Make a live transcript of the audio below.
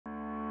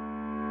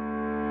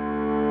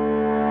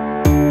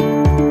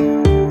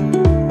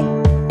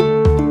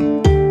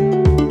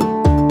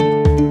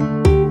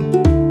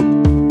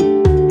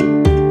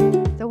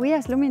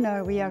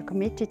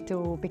committed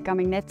to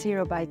becoming net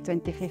zero by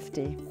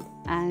 2050.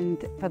 And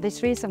for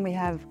this reason, we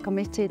have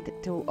committed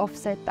to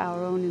offset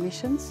our own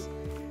emissions.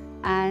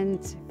 And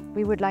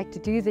we would like to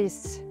do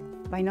this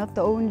by not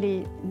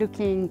only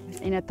looking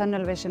in a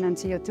tunnel vision and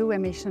CO2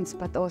 emissions,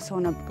 but also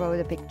on a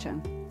broader picture.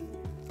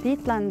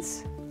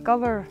 Peatlands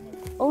cover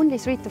only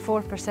 3 to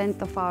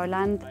 4% of our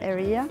land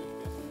area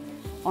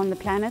on the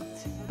planet,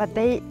 but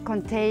they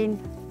contain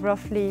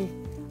roughly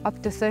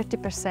up to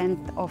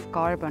 30% of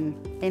carbon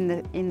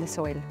in the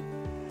soil.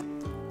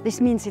 This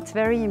means it's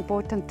very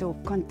important to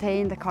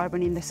contain the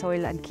carbon in the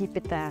soil and keep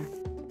it there.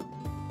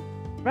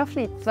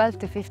 Roughly 12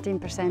 to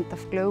 15%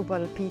 of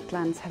global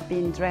peatlands have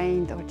been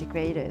drained or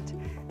degraded.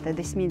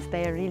 This means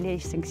they are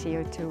releasing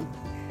CO2.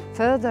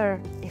 Further,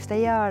 if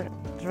they are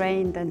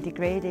drained and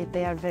degraded,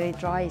 they are very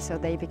dry, so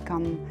they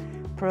become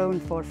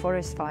prone for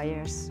forest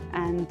fires.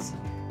 And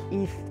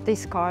if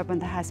this carbon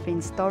that has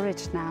been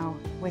stored now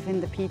within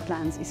the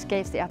peatlands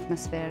escapes the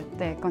atmosphere,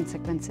 the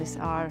consequences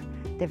are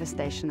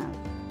devastational.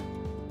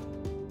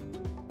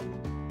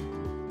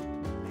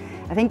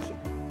 I think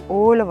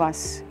all of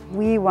us,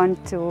 we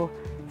want to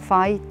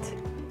fight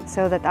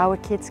so that our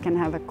kids can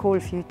have a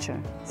cool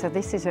future. So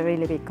this is a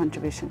really big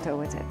contribution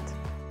towards it.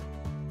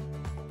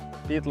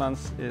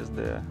 Peatlands is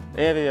the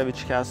area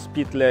which has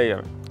peat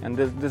layer, and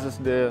this is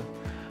the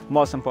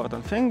most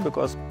important thing,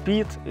 because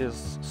peat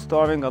is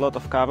storing a lot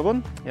of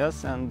carbon,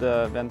 yes, and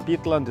when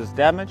peatland is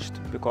damaged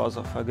because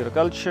of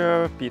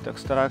agriculture, peat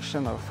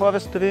extraction or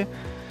forestry,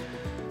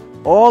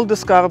 all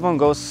this carbon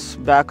goes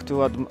back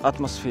to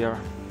atmosphere.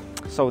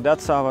 So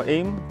that's our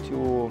aim,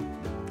 to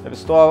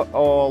restore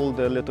all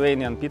the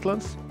Lithuanian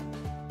peatlands.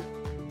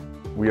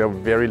 We are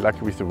very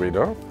lucky with the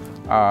radar.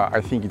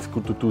 I think it's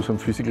good to do some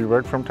physical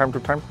work from time to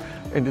time,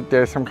 and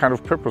there's some kind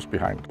of purpose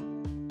behind.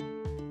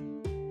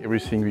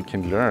 Everything we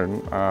can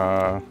learn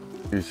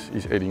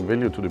is adding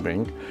value to the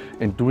bank,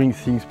 and doing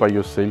things by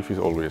yourself is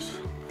always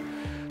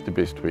the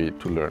best way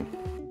to learn.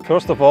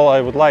 First of all, I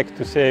would like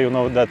to say,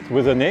 that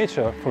with the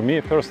nature, for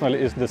me personally,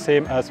 is the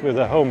same as with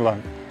the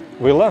homeland.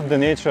 We love the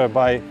nature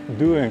by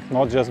doing,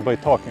 not just by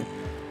talking.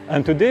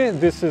 And today,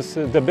 this is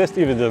the best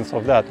evidence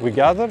of that. We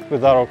gathered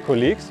with our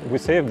colleagues, we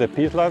saved the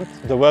peatland,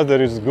 the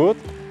weather is good,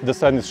 the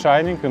sun is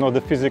shining,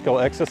 the physical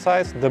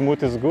exercise, the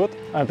mood is good.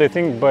 And I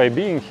think by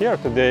being here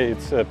today,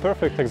 it's a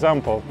perfect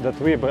example that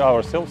we by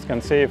ourselves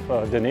can save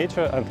the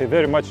nature. And I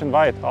very much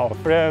invite our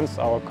friends,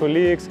 our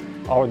colleagues,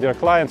 our dear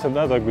clients and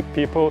other good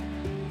people,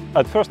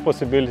 at first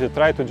possibility,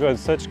 try to join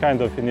such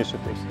kind of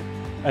initiatives.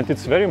 And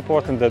it's very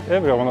important that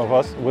every one of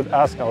us would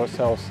ask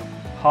ourselves,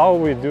 how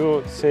we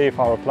do save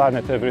our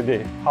planet every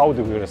day? How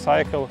do we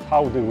recycle?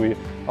 How do we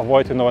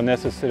avoid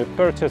unnecessary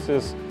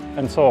purchases?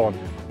 And so on.